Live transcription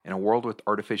In a world with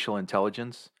artificial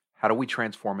intelligence, how do we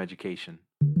transform education?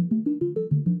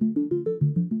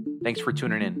 Thanks for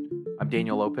tuning in. I'm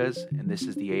Daniel Lopez, and this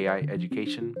is the AI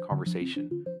Education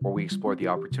Conversation, where we explore the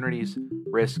opportunities,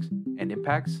 risks, and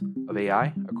impacts of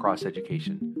AI across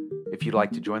education. If you'd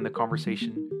like to join the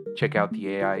conversation, check out the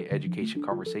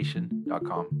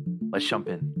AIeducationconversation.com. Let's jump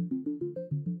in.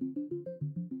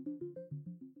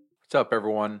 What's up,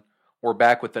 everyone? We're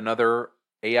back with another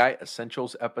AI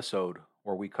Essentials episode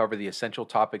where we cover the essential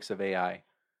topics of AI.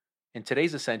 In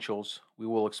today's Essentials, we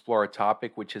will explore a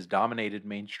topic which has dominated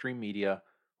mainstream media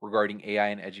regarding AI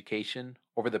in education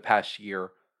over the past year,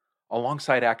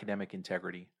 alongside academic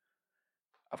integrity.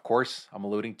 Of course, I'm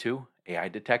alluding to AI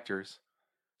detectors.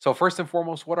 So, first and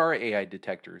foremost, what are AI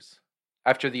detectors?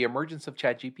 After the emergence of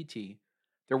ChatGPT,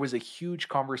 there was a huge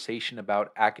conversation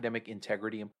about academic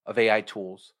integrity of AI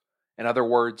tools. In other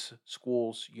words,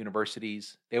 schools,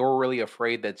 universities, they were really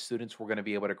afraid that students were going to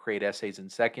be able to create essays in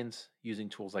seconds using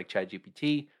tools like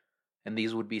ChatGPT, and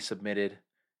these would be submitted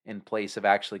in place of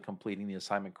actually completing the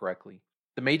assignment correctly.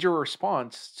 The major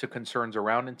response to concerns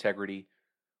around integrity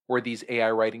were these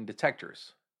AI writing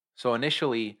detectors. So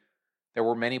initially, there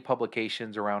were many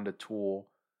publications around a tool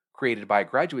created by a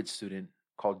graduate student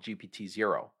called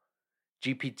GPT-0.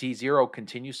 GPT-0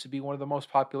 continues to be one of the most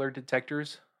popular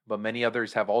detectors, but many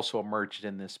others have also emerged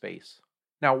in this space.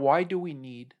 Now, why do we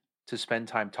need to spend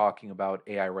time talking about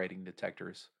AI writing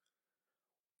detectors?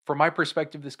 From my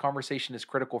perspective, this conversation is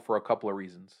critical for a couple of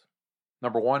reasons.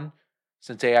 Number one,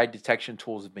 since AI detection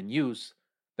tools have been used,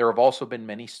 there have also been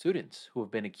many students who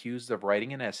have been accused of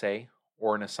writing an essay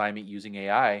or an assignment using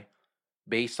AI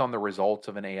based on the results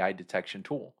of an AI detection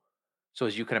tool. So,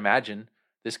 as you can imagine,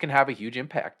 this can have a huge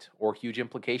impact or huge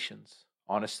implications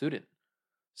on a student,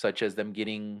 such as them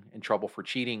getting in trouble for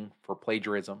cheating, for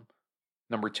plagiarism.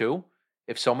 Number two,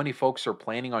 if so many folks are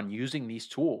planning on using these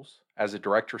tools as a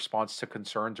direct response to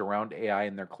concerns around AI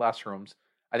in their classrooms,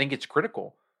 I think it's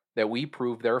critical that we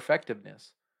prove their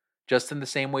effectiveness. Just in the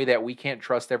same way that we can't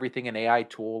trust everything an AI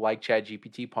tool like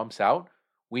ChatGPT pumps out,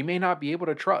 we may not be able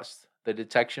to trust the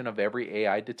detection of every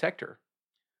AI detector.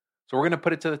 So we're going to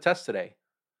put it to the test today.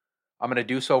 I'm going to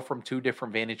do so from two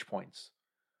different vantage points.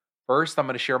 First, I'm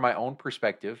going to share my own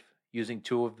perspective using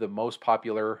two of the most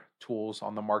popular tools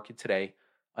on the market today,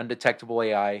 Undetectable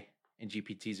AI and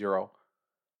GPT-0.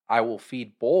 I will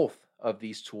feed both of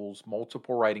these tools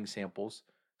multiple writing samples,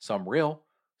 some real,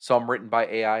 some written by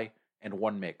AI, and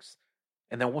one mixed.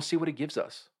 And then we'll see what it gives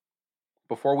us.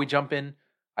 Before we jump in,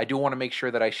 I do want to make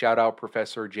sure that I shout out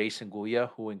Professor Jason Gulia,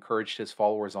 who encouraged his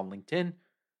followers on LinkedIn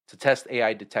to test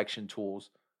AI detection tools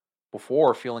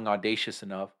before feeling audacious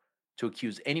enough to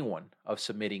accuse anyone of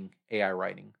submitting AI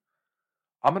writing.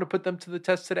 I'm going to put them to the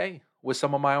test today with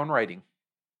some of my own writing.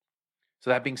 So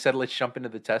that being said, let's jump into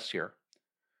the test here.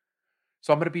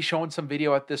 So I'm going to be showing some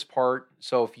video at this part.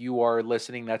 So if you are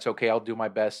listening, that's okay. I'll do my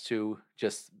best to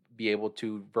just be able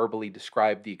to verbally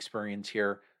describe the experience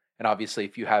here. And obviously,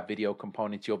 if you have video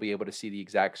components, you'll be able to see the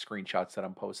exact screenshots that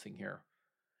I'm posting here.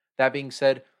 That being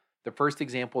said, the first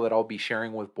example that I'll be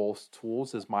sharing with both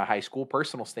tools is my high school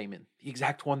personal statement, the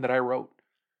exact one that I wrote.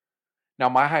 Now,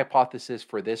 my hypothesis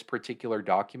for this particular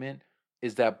document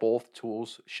is that both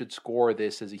tools should score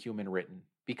this as a human written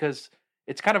because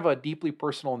it's kind of a deeply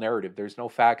personal narrative. There's no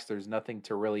facts, there's nothing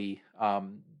to really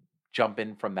jump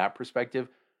in from that perspective,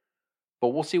 but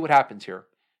we'll see what happens here.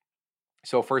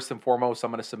 So first and foremost,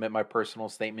 I'm going to submit my personal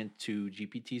statement to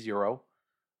GPT-0.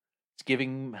 It's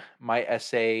giving my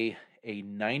essay a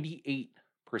 98%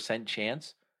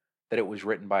 chance that it was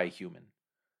written by a human.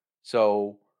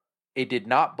 So it did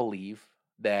not believe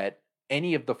that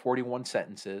any of the 41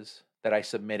 sentences that I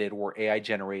submitted were AI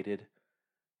generated,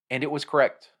 and it was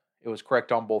correct. It was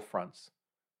correct on both fronts.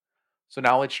 So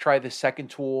now let's try the second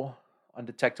tool,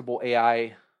 Undetectable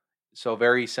AI. So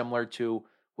very similar to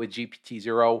with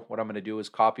GPT-0, what I'm going to do is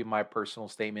copy my personal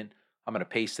statement. I'm going to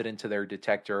paste it into their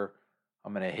detector.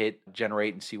 I'm going to hit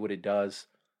generate and see what it does.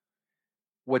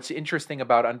 What's interesting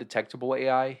about Undetectable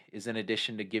AI is in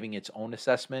addition to giving its own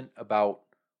assessment about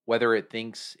whether it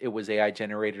thinks it was AI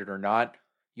generated or not,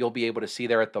 you'll be able to see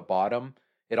there at the bottom.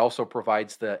 It also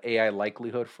provides the AI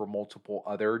likelihood for multiple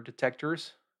other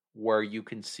detectors where you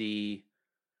can see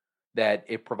that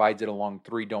it provides it along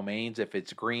three domains. If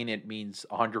it's green, it means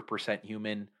 100%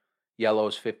 human, yellow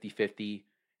is 50-50,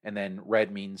 and then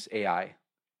red means AI.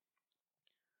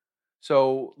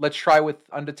 So let's try with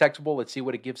Undetectable. Let's see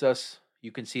what it gives us.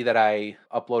 You can see that I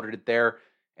uploaded it there.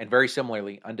 And very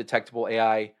similarly, Undetectable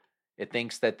AI, it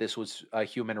thinks that this was a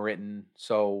human written.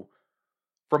 So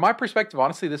from my perspective,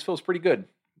 honestly, this feels pretty good.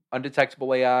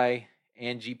 Undetectable AI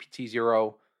and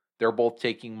GPT-0, They're both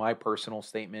taking my personal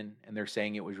statement and they're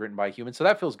saying it was written by a human. So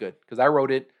that feels good because I wrote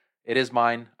it. It is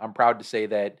mine. I'm proud to say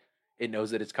that it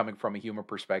knows that it's coming from a human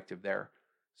perspective there.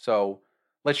 So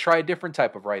let's try a different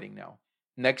type of writing now.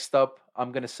 Next up,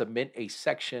 I'm going to submit a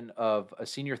section of a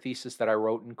senior thesis that I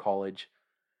wrote in college.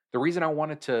 The reason I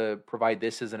wanted to provide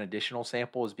this as an additional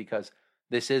sample is because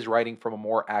this is writing from a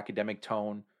more academic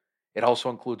tone. It also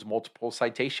includes multiple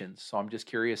citations. So I'm just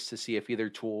curious to see if either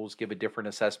tools give a different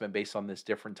assessment based on this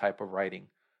different type of writing.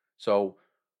 So,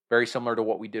 very similar to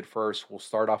what we did first, we'll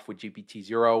start off with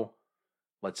GPT-0.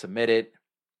 Let's submit it.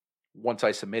 Once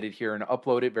I submit it here and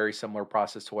upload it, very similar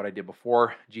process to what I did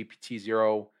before.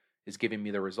 GPT-0 is giving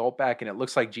me the result back, and it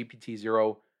looks like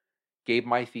GPT-0 gave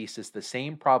my thesis the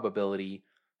same probability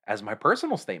as my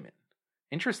personal statement.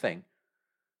 Interesting.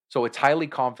 So it's highly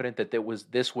confident that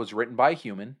this was written by a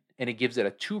human, and it gives it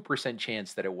a 2%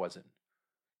 chance that it wasn't.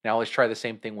 Now let's try the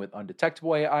same thing with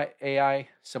undetectable AI,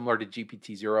 similar to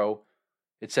GPT-0.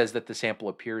 It says that the sample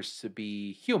appears to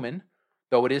be human,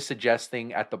 though it is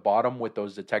suggesting at the bottom with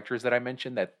those detectors that I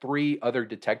mentioned that 3 other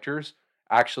detectors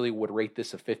actually would rate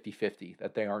this a 50-50,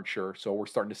 that they aren't sure. So we're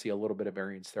starting to see a little bit of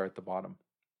variance there at the bottom.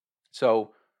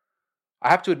 So I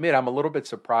have to admit, I'm a little bit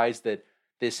surprised that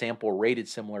this sample rated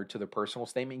similar to the personal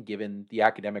statement, given the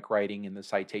academic writing and the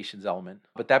citations element.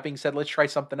 But that being said, let's try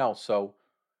something else. So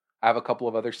I have a couple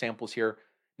of other samples here.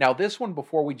 Now, this one,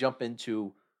 before we jump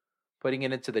into putting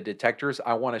it into the detectors,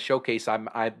 I want to showcase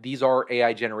these are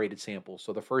AI generated samples.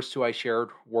 So the first 2 I shared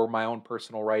were my own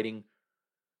personal writing.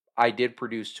 I did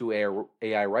produce 2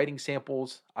 AI writing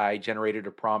samples. I generated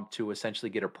a prompt to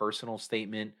essentially get a personal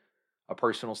statement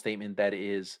that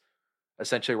is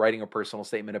essentially writing a personal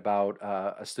statement about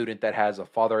a student that has a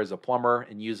father as a plumber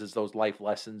and uses those life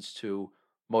lessons to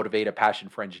motivate a passion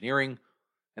for engineering.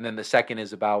 And then the second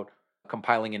is about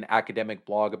compiling an academic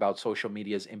blog about social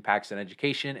media's impacts on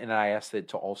education. And I asked it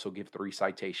to also give 3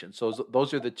 citations. So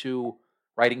those are the 2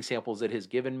 writing samples it has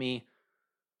given me.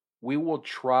 We will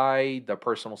try the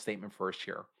personal statement first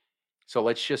here. So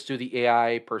let's just do the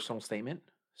AI personal statement.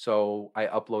 So I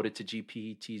uploaded to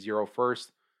GPT-0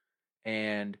 first,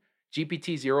 and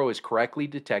GPT-0 is correctly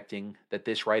detecting that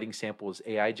this writing sample is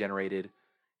AI generated.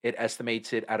 It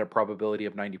estimates it at a probability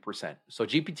of 90%. So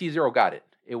GPT-0 got it.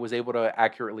 It was able to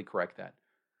accurately correct that.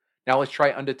 Now let's try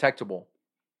undetectable.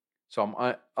 So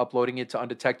I'm uploading it to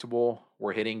undetectable.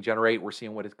 We're hitting generate. We're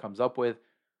seeing what it comes up with.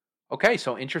 Okay,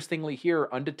 so interestingly here,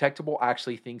 undetectable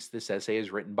actually thinks this essay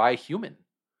is written by a human.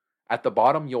 At the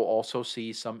bottom, you'll also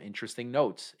see some interesting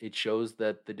notes. It shows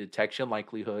that the detection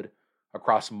likelihood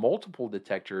across multiple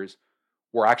detectors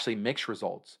were actually mixed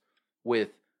results, with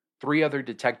 3 other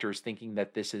detectors thinking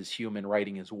that this is human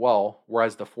writing as well,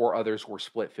 whereas the 4 others were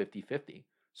split 50-50.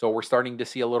 So we're starting to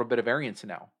see a little bit of variance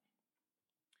now.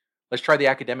 Let's try the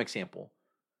academic sample.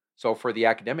 So for the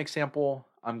academic sample,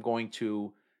 I'm going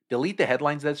to delete the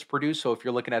headlines that's produced. So if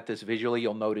you're looking at this visually,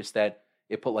 you'll notice that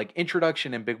it put like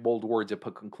introduction in big bold words, it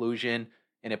put conclusion,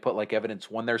 and it put like evidence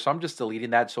 1 there. So I'm just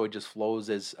deleting that so it just flows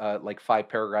as like 5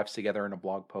 paragraphs together in a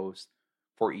blog post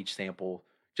for each sample,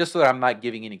 just so that I'm not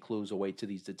giving any clues away to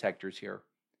these detectors here.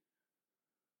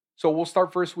 So we'll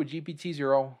start first with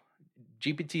GPT-0.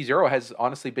 GPT-0 has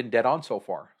honestly been dead on so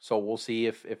far. So we'll see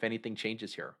if anything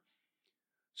changes here.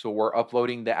 So we're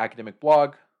uploading the academic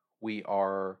blog. We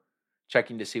are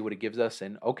checking to see what it gives us.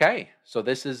 And okay, so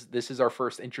this is our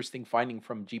first interesting finding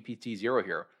from GPT-0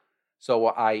 here. So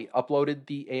I uploaded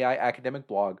the AI academic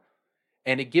blog,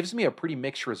 and it gives me a pretty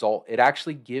mixed result. It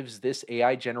actually gives this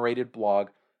AI generated blog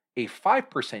a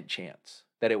 5% chance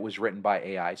that it was written by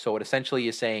AI. So it essentially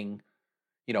is saying,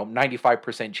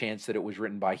 95% chance that it was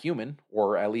written by human,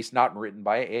 or at least not written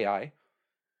by AI.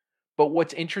 But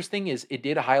what's interesting is it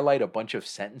did highlight a bunch of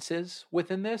sentences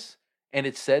within this, and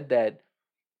it said that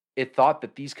it thought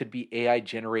that these could be AI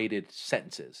generated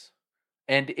sentences.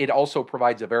 And it also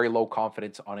provides a very low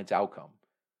confidence on its outcome.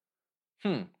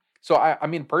 So I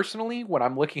mean, personally, when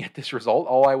I'm looking at this result,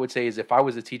 all I would say is if I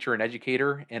was a teacher and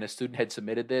educator and a student had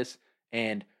submitted this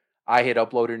and I had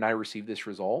uploaded and I received this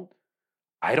result,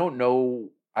 I don't know.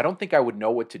 I don't think I would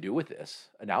know what to do with this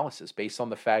analysis based on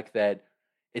the fact that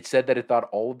it said that it thought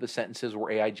all of the sentences were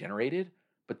AI generated,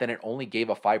 but then it only gave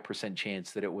a 5%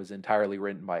 chance that it was entirely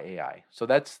written by AI. So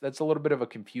that's a little bit of a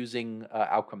confusing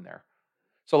outcome there.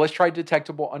 So let's try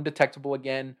detectable, undetectable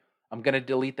again. I'm going to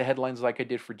delete the headlines like I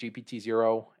did for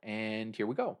GPT-0, and here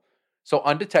we go. So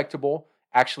undetectable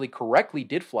actually correctly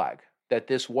did flag that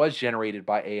this was generated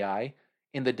by AI.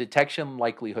 In the detection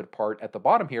likelihood part at the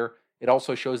bottom here, it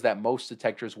also shows that most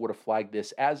detectors would have flagged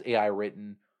this as AI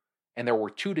written, and there were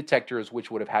 2 detectors which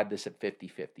would have had this at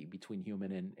 50-50 between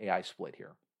human and AI split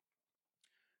here.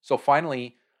 So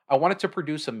finally, I wanted to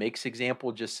produce a mix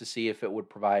example just to see if it would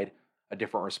provide a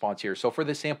different response here. So for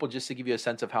this sample, just to give you a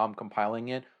sense of how I'm compiling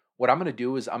it, what I'm going to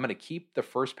do is I'm going to keep the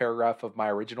first paragraph of my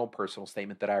original personal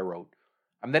statement that I wrote.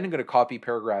 I'm then going to copy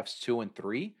paragraphs 2 and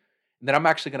 3, and then I'm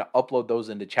actually going to upload those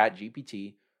into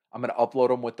ChatGPT. I'm going to upload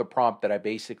them with the prompt that I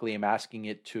basically am asking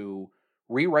it to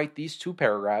rewrite these 2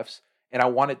 paragraphs, and I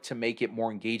want it to make it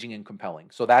more engaging and compelling.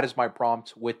 So that is my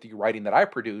prompt with the writing that I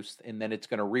produced, and then it's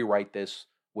going to rewrite this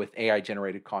with AI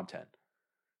generated content.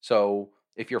 So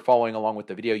if you're following along with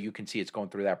the video, you can see it's going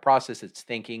through that process. It's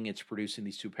thinking, it's producing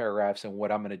these 2 paragraphs. And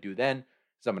what I'm going to do then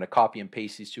is I'm going to copy and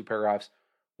paste these 2 paragraphs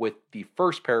with the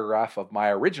first paragraph of my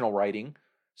original writing.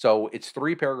 So it's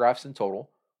 3 paragraphs in total,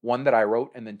 one that I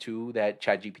wrote and then 2 that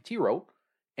ChatGPT wrote.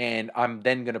 And I'm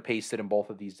then going to paste it in both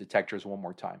of these detectors one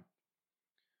more time.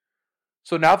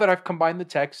 So now that I've combined the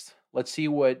text, let's see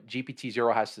what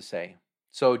GPT-0 has to say.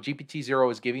 So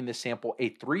GPT-0 is giving this sample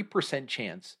a 3%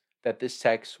 chance that this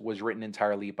text was written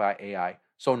entirely by AI.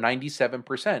 So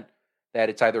 97% that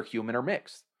it's either human or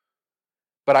mixed.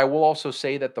 But I will also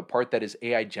say that the part that is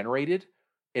AI generated,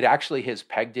 it actually has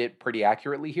pegged it pretty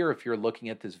accurately here. If you're looking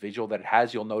at this visual that it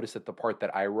has, you'll notice that the part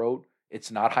that I wrote,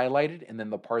 it's not highlighted. And then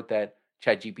the part that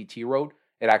ChatGPT wrote,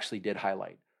 it actually did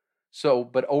highlight. So,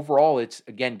 but overall, it's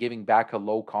again giving back a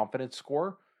low confidence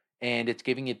score, and it's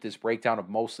giving it this breakdown of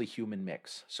mostly human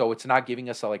mix. So it's not giving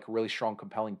us a really strong,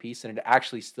 compelling piece, and it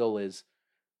actually still is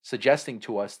suggesting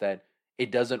to us that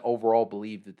it doesn't overall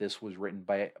believe that this was written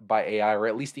by AI, or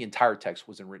at least the entire text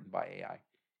wasn't written by AI.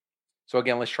 So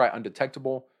again, let's try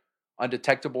undetectable.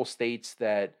 Undetectable states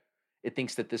that it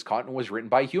thinks that this content was written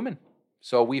by a human.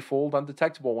 So we fooled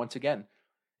undetectable once again.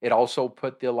 It also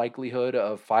put the likelihood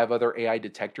of 5 other AI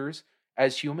detectors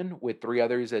as human, with 3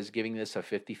 others as giving this a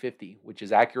 50-50, which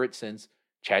is accurate since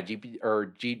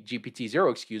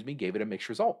GPT-0, gave it a mixed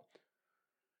result.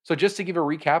 So just to give a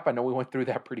recap, I know we went through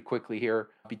that pretty quickly here.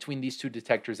 Between these 2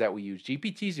 detectors that we use,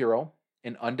 GPT-0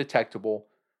 and undetectable,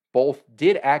 both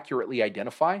did accurately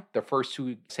identify the first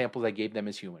 2 samples I gave them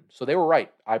as human. So they were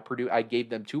right. I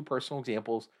gave them 2 personal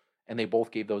examples, and they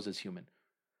both gave those as human.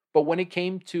 But when it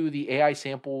came to the AI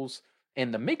samples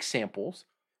and the mixed samples,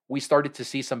 we started to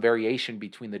see some variation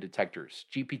between the detectors.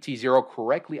 GPT-0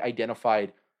 correctly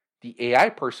identified the AI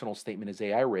personal statement as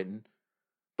AI written,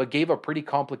 but gave a pretty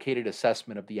complicated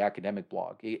assessment of the academic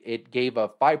blog. It gave a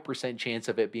 5% chance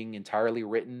of it being entirely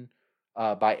written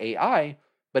by AI,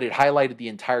 but it highlighted the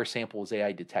entire sample as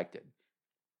AI detected.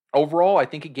 Overall, I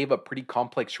think it gave a pretty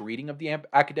complex reading of the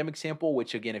academic sample,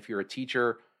 which again, if you're a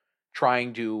teacher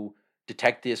trying to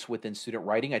detect this within student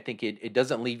writing, I think it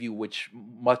doesn't leave you with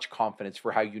much confidence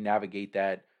for how you navigate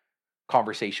that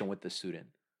conversation with the student.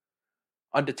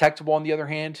 Undetectable, on the other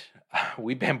hand,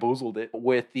 we bamboozled it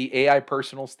with the AI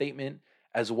personal statement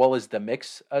as well as the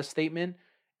mix statement.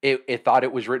 It thought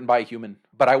it was written by a human,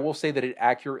 but I will say that it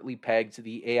accurately pegged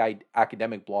the AI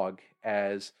academic blog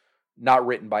as not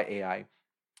written by AI.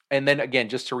 And then again,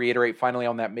 just to reiterate, finally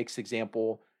on that mixed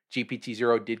example,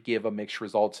 GPT-0 did give a mixed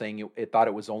result, saying it thought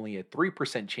it was only a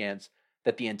 3% chance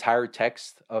that the entire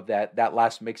text of that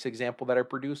last mix example that I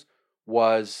produced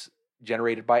was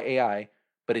generated by AI,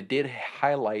 but it did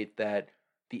highlight that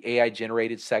the AI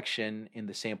generated section in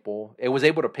the sample, it was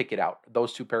able to pick it out.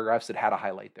 Those 2 paragraphs that had a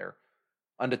highlight there.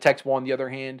 Undetectable, on the other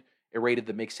hand, it rated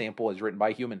the mixed sample as written by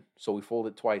a human, so we fooled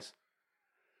it twice.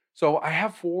 So I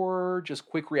have 4 just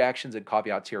quick reactions and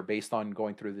caveats here based on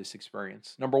going through this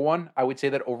experience. Number 1, I would say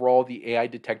that overall the AI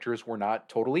detectors were not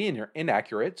totally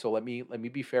inaccurate. So let me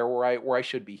be fair where I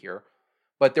should be here.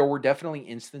 But there were definitely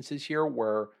instances here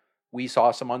where we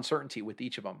saw some uncertainty with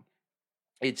each of them.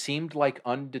 It seemed like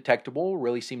undetectable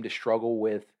really seemed to struggle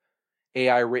with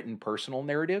AI written personal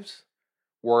narratives,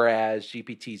 whereas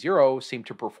GPT-0 seemed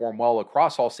to perform well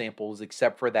across all samples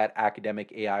except for that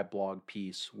academic AI blog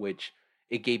piece, which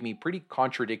it gave me pretty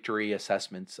contradictory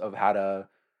assessments of how to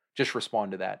just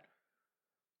respond to that.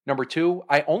 Number 2,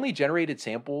 I only generated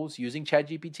samples using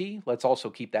ChatGPT. Let's also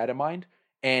keep that in mind.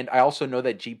 And I also know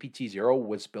that GPT-0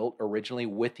 was built originally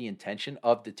with the intention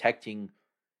of detecting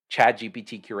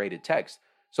ChatGPT curated text.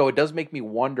 So it does make me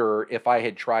wonder if I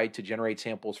had tried to generate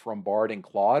samples from Bard and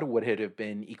Claude, would it have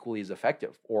been equally as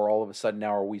effective? Or all of a sudden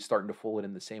now are we starting to fool it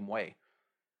in the same way?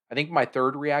 I think my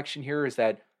third reaction here is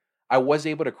that I was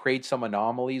able to create some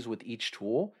anomalies with each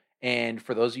tool. And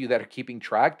for those of you that are keeping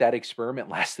track, that experiment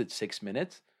lasted 6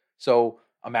 minutes. So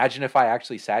imagine if I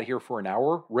actually sat here for an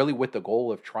hour, really with the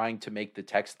goal of trying to make the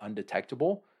text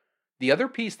undetectable. The other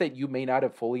piece that you may not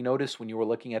have fully noticed when you were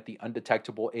looking at the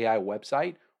Undetectable AI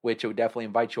website, which I would definitely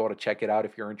invite you all to check it out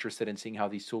if you're interested in seeing how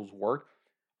these tools work.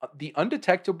 The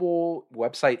Undetectable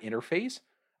website interface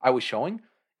I was showing,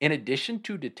 In addition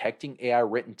to detecting AI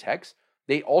written text,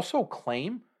 they also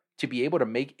claim to be able to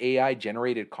make AI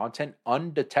generated content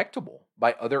undetectable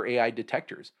by other AI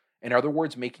detectors. In other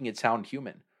words, making it sound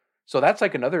human. So that's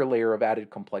like another layer of added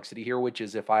complexity here, which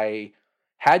is if I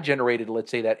had generated,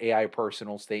 let's say, that AI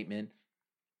personal statement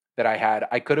that I had,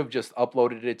 I could have just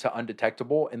uploaded it to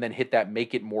undetectable and then hit that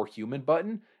make it more human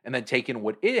button and then taken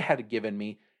what it had given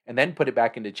me and then put it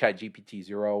back into Chat GPT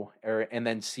 0 and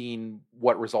then seen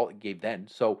what result it gave then.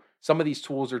 So some of these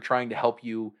tools are trying to help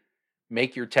you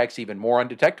make your text even more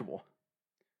undetectable.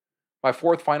 My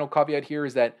fourth final caveat here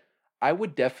is that I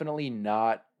would definitely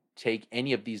not take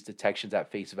any of these detections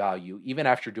at face value, even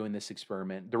after doing this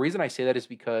experiment. The reason I say that is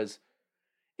because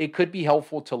it could be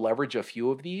helpful to leverage a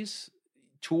few of these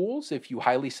tools if you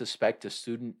highly suspect a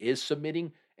student is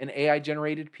submitting an AI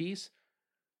generated piece.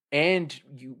 And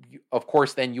of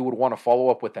course, then you would want to follow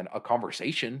up with a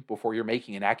conversation before you're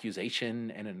making an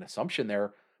accusation and an assumption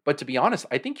there. But to be honest,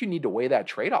 I think you need to weigh that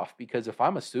trade off because if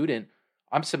I'm a student,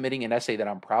 I'm submitting an essay that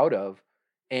I'm proud of.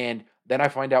 And then I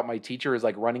find out my teacher is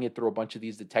like running it through a bunch of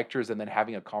these detectors and then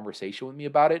having a conversation with me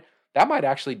about it. That might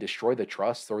actually destroy the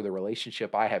trust or the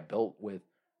relationship I have built with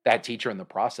that teacher in the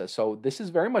process. So this is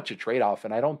very much a trade off.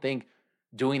 And I don't think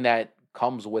doing that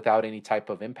comes without any type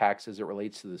of impacts as it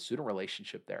relates to the student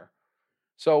relationship there.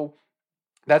 So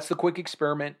that's the quick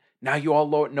experiment. Now you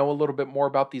all know a little bit more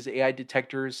about these AI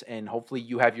detectors, and hopefully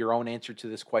you have your own answer to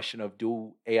this question of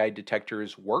do AI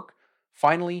detectors work?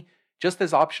 Finally, just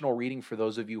as optional reading for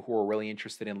those of you who are really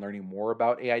interested in learning more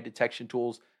about AI detection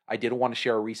tools, I did want to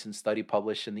share a recent study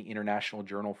published in the International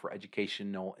Journal for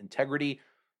Educational Integrity.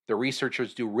 The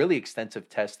researchers do really extensive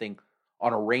testing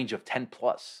on a range of 10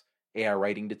 plus AI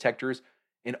writing detectors.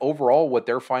 And overall, what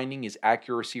they're finding is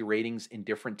accuracy ratings in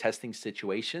different testing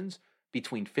situations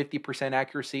between 50%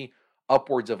 accuracy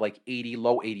upwards of like 80,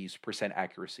 low 80s%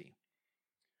 accuracy.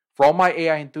 For all my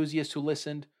AI enthusiasts who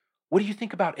listened, what do you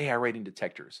think about AI writing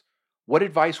detectors? What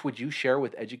advice would you share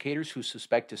with educators who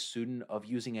suspect a student of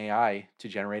using AI to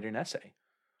generate an essay?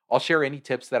 I'll share any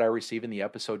tips that I receive in the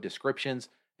episode descriptions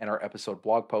and our episode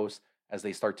blog posts as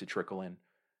they start to trickle in.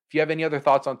 If you have any other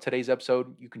thoughts on today's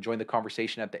episode, you can join the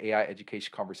conversation at the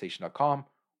AIeducationconversation.com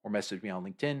or message me on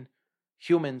LinkedIn.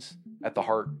 Humans at the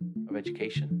heart of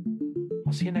education.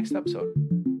 I'll see you next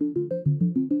episode.